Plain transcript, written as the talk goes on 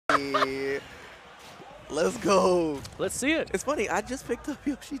Hey. Let's go. Let's see it. It's funny. I just picked up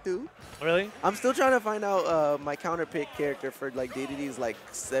Yoshi too. Really? I'm still trying to find out my counter pick character for like DDD's like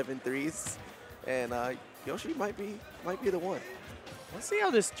 7-3s, and Yoshi might be the one. Let's see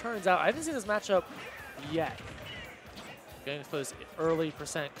how this turns out. I haven't seen this matchup yet. Going for those early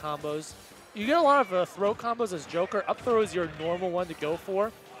percent combos. You get a lot of throw combos as Joker. Up throw is your normal one to go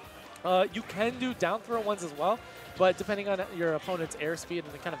for. You can do down throw ones as well, but depending on your opponent's airspeed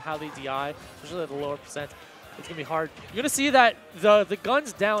and kind of how they DI, especially at the lower percent, it's going to be hard. You're going to see that the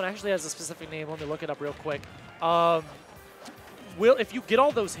guns down actually has a specific name. Let me look it up real quick. If you get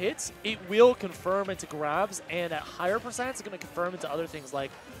all those hits, it will confirm into grabs, and at higher percent, it's going to confirm into other things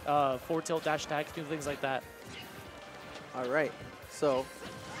like forward tilt, dash attack, things like that. All right, so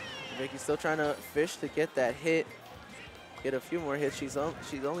Vikki's still trying to fish to get that hit, get a few more hits. She's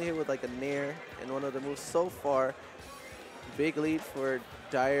only hit with like a nair in one of the moves so far. Big lead for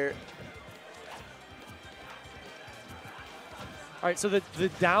Dyer. All right, so the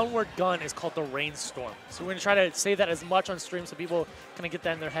downward gun is called the Rainstorm. So we're going to try to say that as much on stream so people kind of get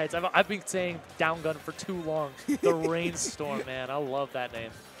that in their heads. I've been saying down gun for too long. The Rainstorm, man. I love that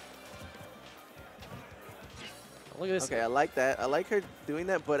name. Look at this. Okay, I like that. I like her doing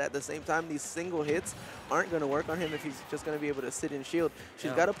that, but at the same time, these single hits aren't going to work on him if he's just going to be able to sit in shield. She's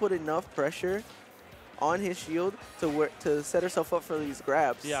got to put enough pressure on his shield to set herself up for these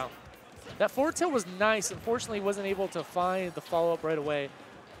grabs. Yeah. That forward tilt was nice. Unfortunately, wasn't able to find the follow-up right away.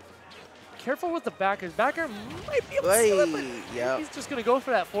 Careful with the backers. Backer might be able to steal it, but he's just going to go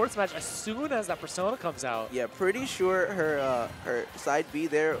for that forward smash as soon as that persona comes out. Yeah, pretty sure her side B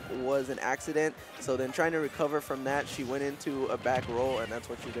there was an accident. So then trying to recover from that, she went into a back roll, and that's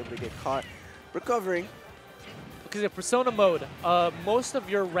when she was able to get caught recovering. Because in Persona mode, most of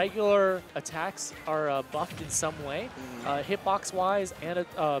your regular attacks are buffed in some way, hitbox-wise and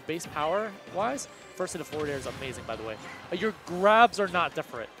base power-wise. First hit of forward air is amazing, by the way. Your grabs are not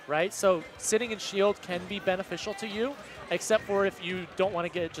different, right? So sitting in shield can be beneficial to you, except for if you don't want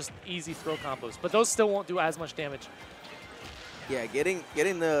to get just easy throw combos. But those still won't do as much damage. Yeah, getting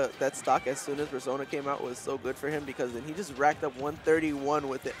that stock as soon as Persona came out was so good for him, because then he just racked up 131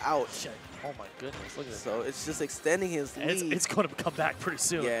 with it out. Oh my goodness, look at this. So it's just extending his lead. It's going to come back pretty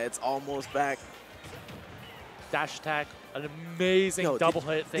soon. Yeah, it's almost back. Dash attack, an amazing double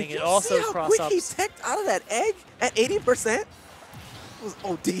hit thing. Did it also see how cross quick ups. he teched out of that edge at 80%? It was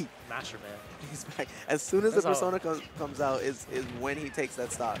OD. Masher, man. He's back. As soon as the Persona comes out is when he takes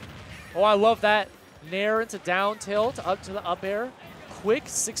that stock. Oh, I love that. Nair into down tilt, up to the up air. Quick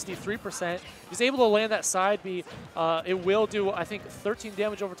 63%. He's able to land that side B. It will do, I think, 13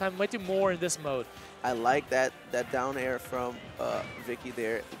 damage over time. It might do more in this mode. I like that down air from Vikki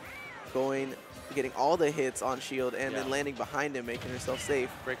there. Getting all the hits on shield and then landing behind him, making herself safe.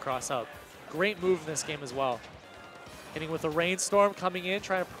 Great cross up. Great move in this game as well. Hitting with a Rainstorm coming in,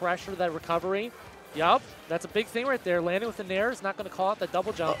 trying to pressure that recovery. Yup, that's a big thing right there. Landing with the Nair is not going to call out that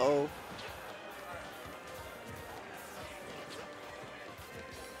double jump. Uh-oh.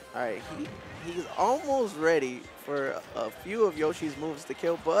 All right, he's almost ready for a few of Yoshi's moves to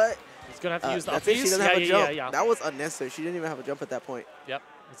kill, but he's going to have to use the up she doesn't have a jump. Yeah. That was unnecessary. She didn't even have a jump at that point. Yep,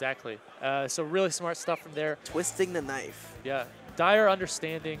 exactly. So really smart stuff from there. Twisting the knife. Yeah, Dyer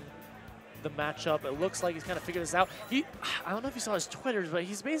understanding the matchup. It looks like he's kind of figured this out. I don't know if you saw his Twitters, but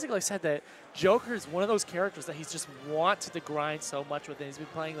he's basically said that Joker is one of those characters that he's just wanted to grind so much with. And he's been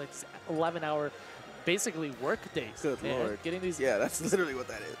playing like 11-hour basically work days. Good Lord. Getting these. Yeah, that's literally what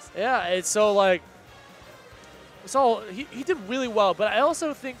that is. Yeah, it's so like, he did really well, but I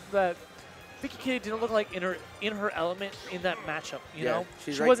also think that VikkiKitty didn't look like in her element in that matchup, you know?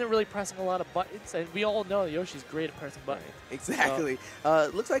 She wasn't really pressing a lot of buttons, and we all know Yoshi's great at pressing buttons. Right. Exactly.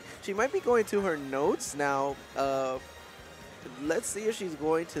 Looks like she might be going to her notes now. Let's see if she's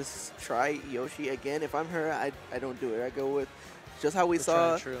going to try Yoshi again. If I'm her, I don't do it. I go with just how we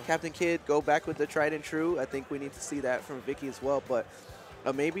saw Captain Kidd go back with the tried and true. I think we need to see that from Vikki as well. But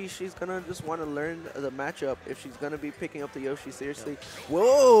maybe she's going to just want to learn the matchup if she's going to be picking up the Yoshi seriously.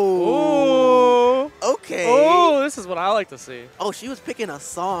 Whoa. Ooh. Okay. Oh, this is what I like to see. Oh, she was picking a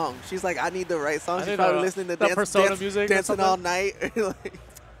song. She's like, I need the right song. She's probably listening to Persona music, dancing all night.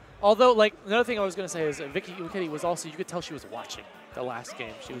 Although, like, another thing I was going to say is VikkiKitty was also, you could tell she was watching the last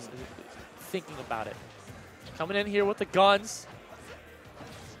game. She was thinking about it. Coming in here with the guns.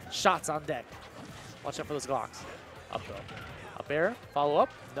 Shots on deck. Watch out for those Glocks. Up though. Up air. Follow up.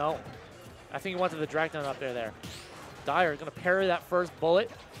 No. I think he wanted the drag down up air there. Dyer going to parry that first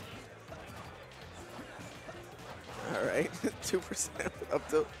bullet. All right. 2% up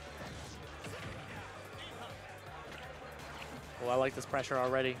to. Oh, I like this pressure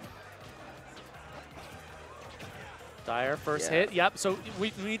already. Dyer, first Yeah. hit. Yep, so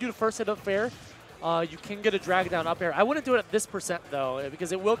when you do the first hit up fair, you can get a drag down up air. I wouldn't do it at this percent, though,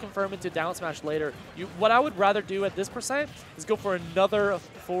 because it will confirm into down smash later. What I would rather do at this percent is go for another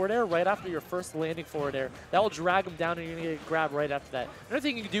forward air right after your first landing forward air. That will drag him down, and you're going to get grabbed right after that. Another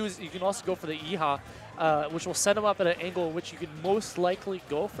thing you can do is you can also go for the Iha, which will set him up at an angle in which you can most likely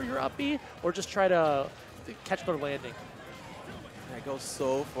go for your up B or just try to catch better landing. I go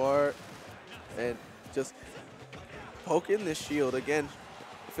so far and just poking the shield again.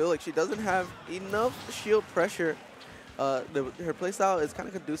 I feel like she doesn't have enough shield pressure. Her playstyle is kind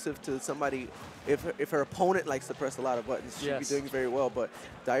of conducive to somebody, if her opponent likes to press a lot of buttons, she'd be doing very well, but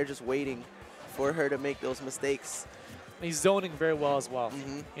Dyer just waiting for her to make those mistakes. And he's zoning very well as well.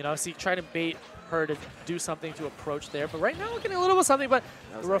 You know, see, trying to bait her to do something to approach there, but right now we're getting a little bit of something, but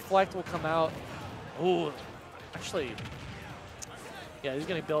the reflect will come out. Ooh, actually, yeah, he's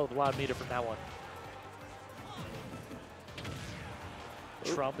going to build a lot of meter from that one.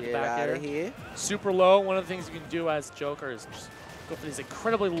 Trump in the back air. Here. Super low. One of the things you can do as Joker is just go for these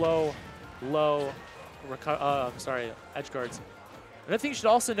incredibly low edge guards. Another thing you should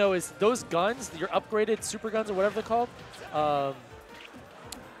also know is those guns, your upgraded super guns or whatever they're called,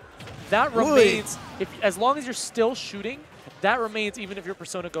 that remains, as long as you're still shooting, that remains even if your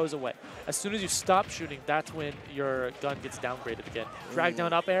persona goes away. As soon as you stop shooting, that's when your gun gets downgraded again. Drag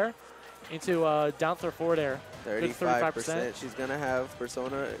down up air into down throw forward air. 35%. She's going to have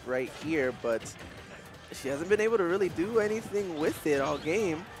persona right here, but she hasn't been able to really do anything with it all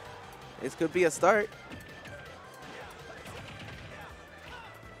game. This could be a start.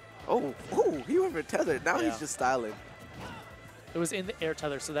 Oh, he went for tether. Now he's just styling. It was in the air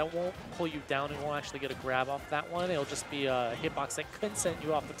tether, so that won't pull you down. It won't actually get a grab off that one. It'll just be a hitbox that could send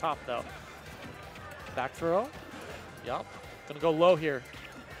you off the top, though. Back throw. Yup. Gonna go low here.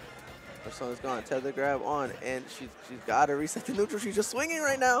 Persona's gone. Tether grab on, and she's got to reset the neutral. She's just swinging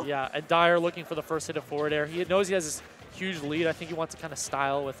right now. Yeah, and Dyer looking for the first hit of forward air. He knows he has this huge lead. I think he wants to kind of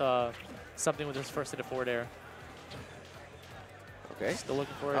style with something with his first hit of forward air. Okay. Still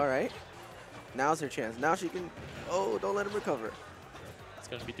looking for it. All right. Now's her chance. Now she can. Oh, don't let him recover. It's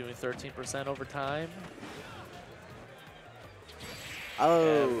going to be doing 13% over time.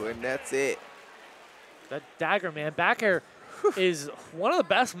 Oh, and that's it. That dagger, man. Back air is one of the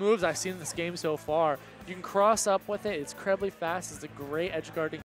best moves I've seen in this game so far. You can cross up with it. It's incredibly fast. It's a great edge guarding